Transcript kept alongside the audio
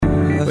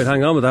We'll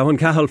hang on with that one.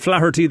 Cathal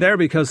Flaherty there,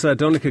 because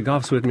Donnchadh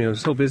Gough's with me. I'm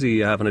so busy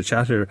having a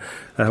chat here.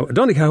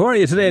 Donnchadh, how are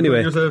you today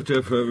anyway? Yourself,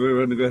 Geoff. We were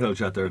having a great old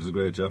chat there. It was a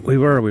great job. We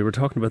were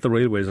talking about the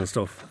railways and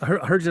stuff. I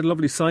heard you had a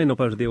lovely sign up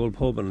out of the old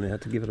pub and you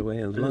had to give it away.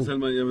 And we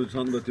were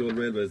talking about the old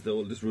railways, the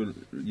old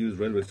disused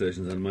railway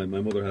stations, and my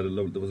mother had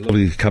there was a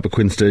lovely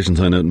Cappoquin station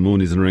sign out in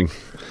Mooney's and Ring.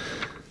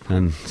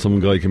 And some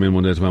guy came in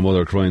one day to my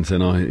mother crying,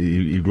 saying, "Oh,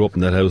 he grew up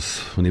in that house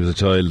when he was a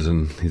child,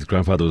 and his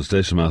grandfather was a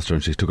station master,"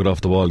 and she took it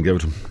off the wall and gave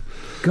it to him.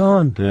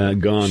 Gone. Yeah,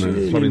 gone. And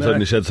it's probably inside in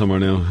the shed somewhere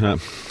now. Yeah.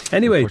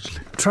 Anyway,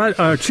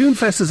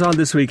 Tunefest is on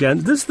this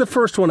weekend. This is the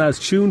first one as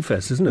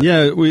Tunefest, isn't it?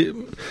 Yeah,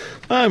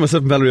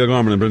 myself and Valerie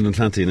O'Gorman and Brendan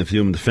Clancy and a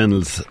few of the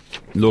Fennels,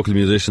 local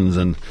musicians,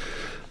 and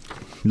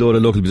a load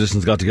of local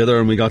musicians got together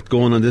and we got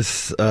going on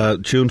this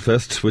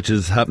Tunefest, which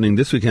is happening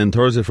this weekend,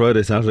 Thursday,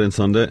 Friday, Saturday and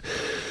Sunday.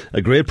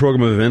 A great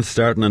programme of events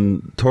starting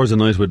on Thursday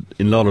night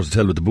in Lawler's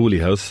Hotel with the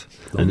Booley House.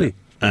 Lovely.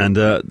 And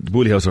the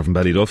Booley House are from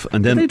Ballyduff.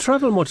 And then do they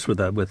travel much with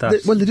that?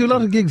 They do a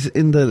lot of gigs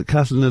in the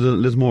castle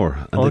in Lismore.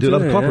 And they do a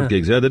lot of corporate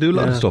gigs. Yeah, they do a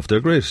lot of stuff. They're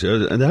great.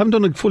 And they haven't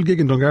done a full gig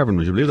in Dungarvan,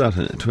 would you believe that?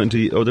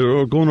 They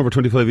were going over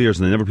 25 years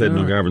and they never played in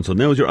Dungarvan. So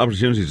now is your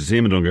opportunity to see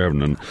them in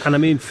Dungarvan. And I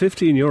mean,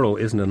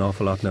 €15 isn't an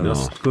awful lot now.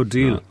 That's a good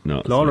deal.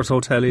 No, Lawler's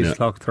Hotel, 8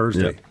 o'clock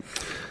Thursday.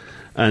 Yeah.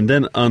 And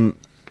then on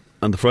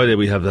the Friday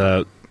we have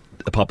a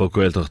pop-up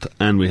Gaeltacht,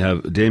 and we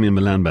have Damien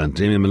Milan Band.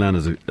 Damien Milan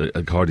is an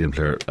accordion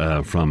player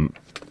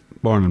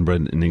born and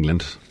bred in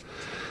England.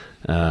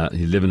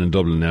 He's living in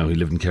Dublin now. He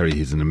lived in Kerry.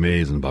 He's an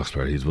amazing box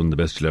player. He's one of the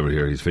best you'll ever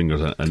hear. His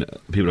fingers, and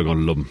people are going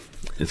to love him.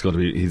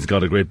 He's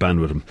got a great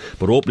band with him.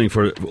 But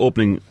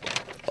opening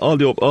all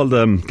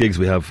the gigs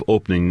we have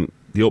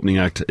the opening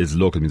act is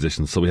local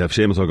musicians. So we have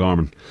Seamus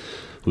O'Gorman,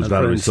 who's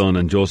Valerie's son,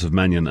 and Joseph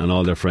Mannion, and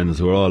all their friends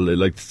who are all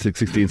like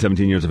 16,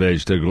 17 years of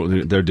age. They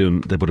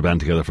put a band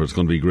together for it. It's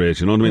going to be great.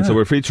 You know what I mean? So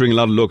we're featuring a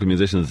lot of local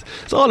musicians.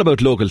 It's all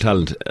about local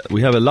talent.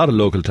 We have a lot of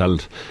local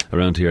talent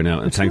around here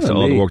now, and thanks to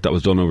all the work that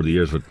was done over the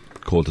years with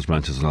Coltis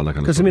branches and all that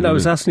kind of stuff. Because I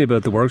was asking you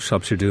about the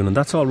workshops you're doing, and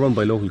that's all run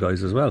by local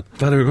guys as well.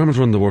 Valerie O'Gorman's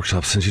running the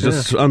workshops, and she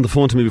just on the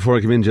phone to me before I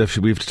came in, Geoff.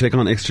 We have to take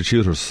on extra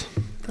tutors.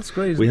 That's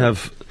great. We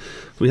have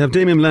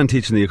Damien Milan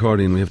teaching the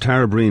accordion. We have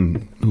Tara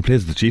Breen, who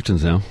plays with the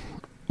Chieftains now.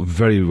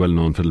 Very well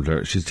known fiddle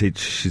player. She's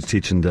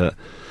teaching the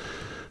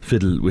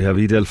fiddle. We have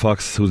Edel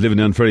Fox, who's living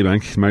down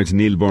Ferrybank, married to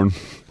Neil Byrne.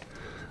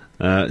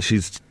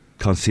 She's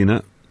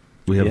concertina.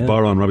 We have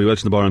Baron, Robbie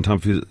Welch on the Baron, Tom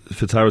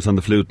Fitzharris on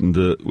the flute and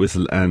the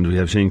whistle, and we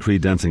have Shane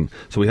Creed dancing.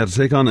 So we had to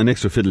take on an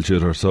extra fiddle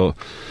tutor. So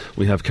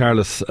we have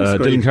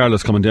Dylan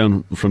Carlos coming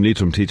down from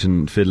Leitrim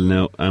teaching fiddle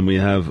now, and we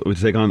have to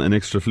take on an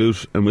extra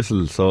flute and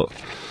whistle. So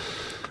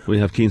we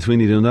have Keane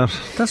Sweeney doing that.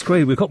 That's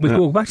great. We'll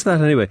go back to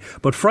that anyway.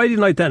 But Friday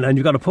night then, and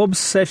you've got a pub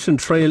session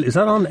trail. Is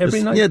that on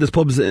every night? Yeah,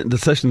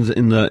 there's sessions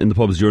in the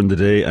pubs during the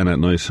day and at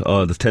night.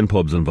 There's 10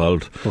 pubs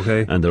involved.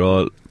 Okay. And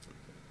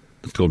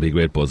it's going to be a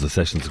great buzz. The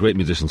sessions, great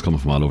musicians coming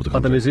from all over the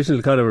country. The musicians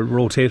will kind of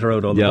rotate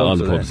around all the pubs. Yeah, all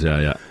the pubs,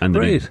 yeah. And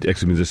the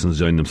extra musicians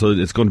join them. So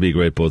it's going to be a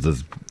great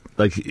buzz.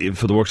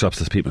 For the workshops,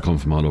 there's people coming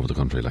from all over the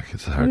country.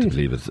 It's hard to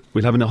believe it.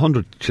 We'll have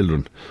 100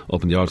 children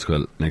up in the art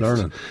school next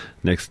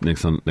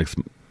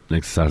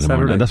Saturday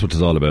morning, and that's what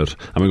it's all about.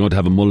 And we're going to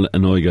have a mull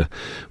and oiga,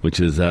 which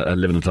is at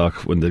 11 o'clock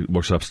when the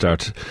workshops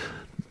start.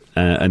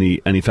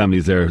 Any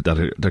families there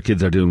that their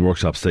kids are doing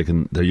workshops,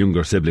 their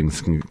younger siblings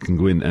can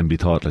go in and be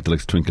taught like the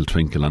likes Twinkle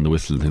Twinkle on the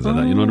whistle and things like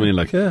that. You know what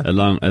I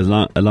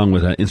mean? Along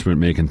with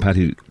instrument making.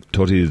 Patty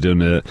Tutty is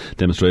doing a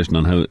demonstration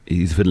on how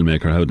he's a fiddle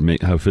maker,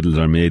 how fiddles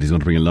are made. He's going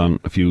to bring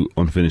along a few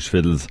unfinished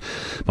fiddles.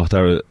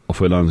 Machtara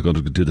O'Foylan is going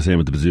to do the same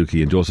with the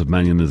bouzouki, and Joseph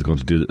Mannion is going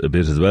to do a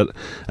bit as well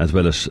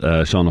as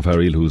Sean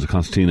O'Farrell, who's a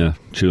concertina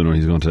tuner.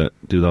 He's going to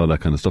do all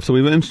that kind of stuff. So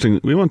it's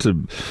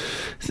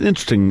an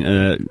interesting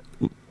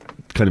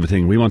kind of a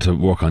thing. We want to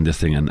work on this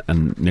thing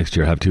and next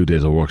year have 2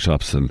 days of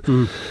workshops and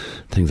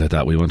things like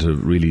that. We want to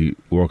really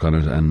work on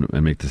it and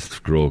make this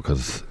grow.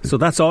 So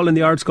that's all in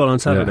the Art School on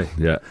Saturday?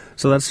 Yeah.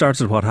 So that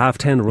starts at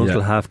 10:30, runs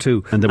till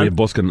 2:30. And then we have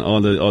busking,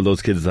 all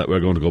those kids that we're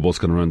going to go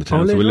busking around the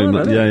town. We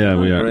are.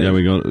 Yeah,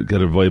 we're going to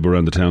get a vibe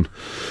around the town.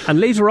 And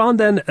later on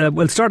then,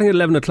 starting at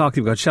 11 o'clock,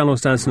 you've got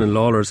Shallows dancing in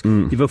Lawler's.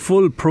 You've a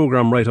full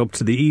programme right up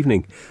to the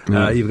evening.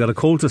 You've got a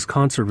Coltis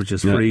concert, which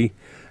is free.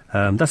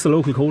 That's the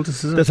local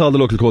Coltis, is it? That's all the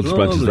local Coltis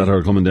branches that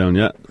are coming down,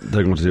 yeah.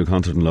 They're going to do a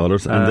concert in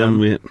Lawler's. And then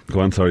we... Go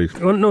on, sorry.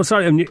 Oh, no,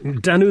 sorry.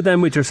 Danu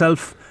then with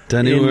yourself.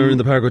 Danu, we're in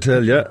the Park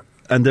Hotel, yeah.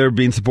 And they're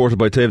being supported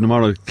by Taven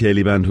Amara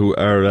Cayley Band, who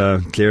are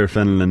Claire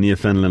Fennell and Nia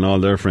Fennell and all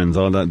their friends.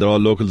 All that, they're all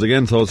locals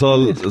again, so it's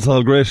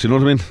all great. You know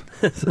what I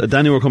mean?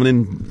 Danny were coming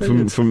in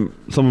from some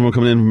of them were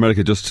coming in from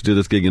America just to do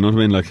this gig. You know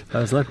what I mean?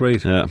 That's not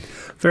great. Yeah,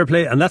 fair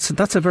play. And that's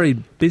a very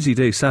busy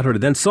day, Saturday.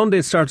 Then Sunday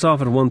it starts off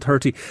at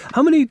 1:30.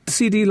 How many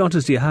CD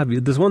launches do you have?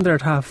 There's one there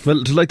at half.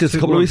 Well, like this, a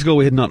couple of weeks ago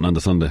we had nothing on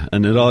the Sunday,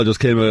 and it all just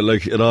came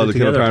out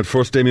came apart.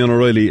 First, Damien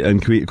O'Reilly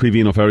and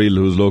Queeveen O'Farrell,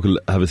 who's local,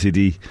 have a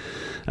CD.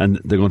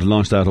 And they're going to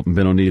launch that up in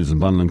Ben O'Neill's in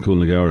Bonland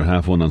Coolnagower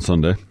at 1:30 on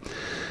Sunday.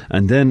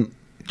 And then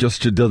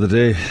just the other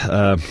day,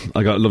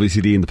 I got a lovely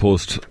CD in the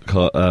post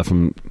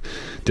from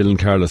Dylan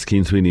Carlos,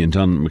 Keane Sweeney and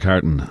John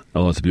McCartan.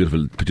 Oh, it's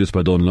beautiful, produced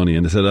by Don Lunny.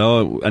 And they said,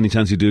 oh, any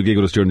chance you do a gig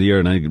with us during the year?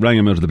 And I rang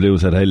him out of the blue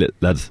and said, hey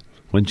lads,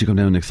 why don't you come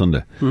down next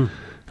Sunday?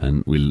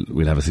 And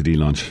we'll have a CD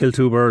launch. Kill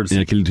two birds.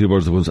 Yeah, killing two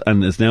birds at once.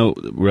 And it's now,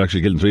 we're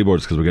actually killing three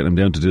birds because we're getting them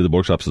down to do the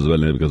workshops as well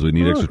now, because we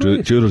need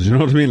extra tutors, you know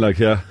what I mean? Like,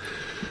 yeah.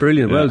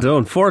 Brilliant, well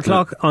done. 4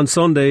 o'clock on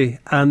Sunday,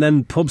 and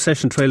then pub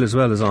session trail as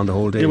well is on the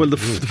whole day. Yeah, well, the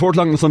 4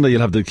 o'clock on Sunday,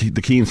 you'll have the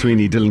Keane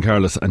Sweeney, Dylan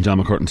Carlos and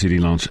John McCurtain CD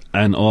launch,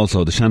 and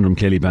also the Shandrum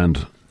Kelly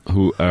Band,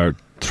 who are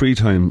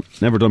 3-time,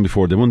 never done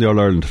before. They won the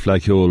All-Ireland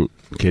Flaghole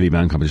Kelly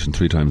Band competition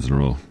 3 times in a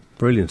row.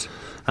 Brilliant.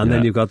 And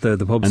then you've got the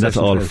pub session. And that's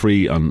all trail.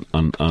 free on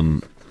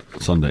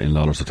Sunday in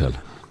Lawler's Hotel.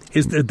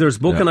 There's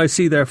booking I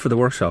see there for the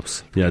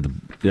workshops. Yeah,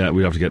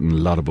 we have to get in a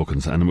lot of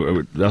bookings,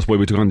 and that's why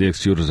we took on the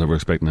ex-tutors, that we're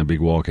expecting a big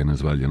walk-in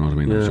as well, you know what I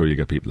mean? I'm sure you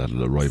get people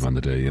that'll arrive on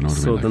the day, you know what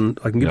I mean? So then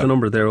I can give the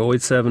number there,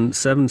 087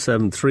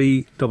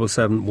 773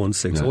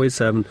 7716,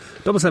 087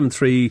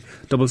 773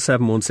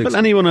 7716. Well,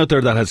 anyone out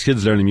there that has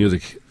kids learning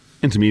music,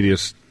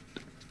 intermediate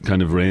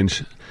kind of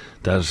range,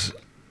 that...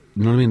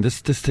 You know what I mean?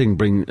 This thing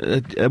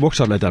a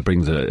workshop like that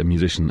brings a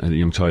musician, a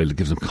young child. It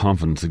gives them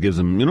confidence. It gives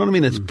them, you know what I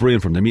mean? It's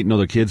brilliant for them. They're meeting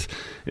other kids.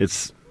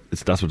 That's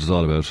what it's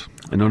all about.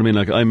 You know what I mean?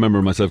 Like, I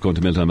remember myself going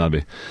to Milltown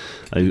Malby.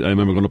 I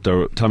remember going up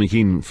there. Tommy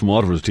Keane from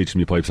Waterford was teaching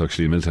me pipes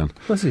actually in Milltown.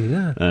 Was he?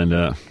 Yeah.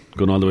 And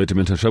going all the way to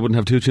Milltown. So I wouldn't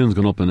have 2 tunes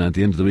going up, and at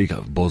the end of the week I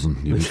was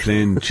buzzing. You'd be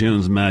playing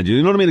tunes mad.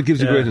 You know what I mean? It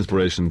gives you great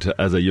inspiration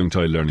as a young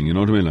child learning. You know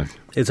what I mean? Like,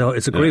 it's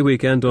a great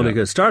weekend, Donnchadh.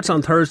 It starts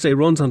on Thursday,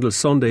 runs until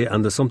Sunday,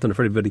 and there's something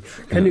for everybody.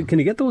 Can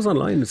you get those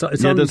online? It's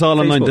on that's all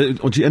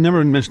Facebook. online. I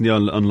never mentioned the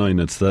online.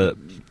 It's the,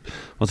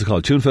 what's it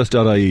called?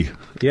 Tunefest.ie.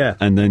 Yeah.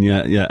 And then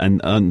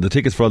and the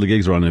tickets for all the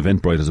gigs are on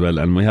Eventbrite as well,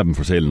 and we have them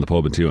for sale in the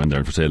pub and too, and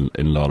they're for sale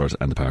in Lawler's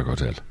and the Park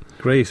Hotel.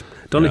 Great.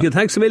 Donnchadh,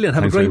 thanks a million.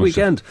 Have a great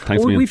weekend.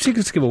 Thanks a million. We've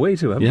tickets to give away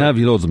too, haven't we? You have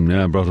loads of them.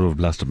 Yeah, I brought over,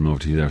 blasted them over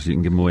to you there, so you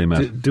can give them away,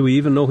 Matt. Do we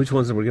even know which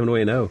ones that we're giving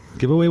away now?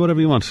 Give away whatever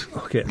you want.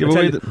 Okay. Give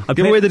away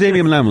the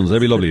Damien Milan ones.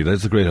 That'd be lovely.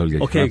 That's a great whole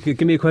gig. Okay,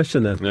 give me a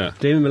question then. Yeah.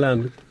 Damien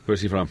Milan.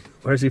 Where's he from?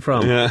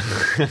 Yeah.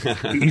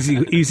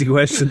 Easy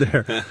question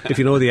there, if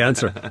you know the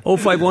answer.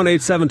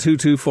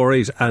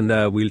 051872248,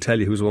 and we'll tell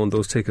you who's won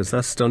those tickets.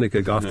 That's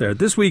Donnchadh Gough there.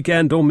 This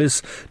weekend, don't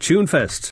miss Tunefest.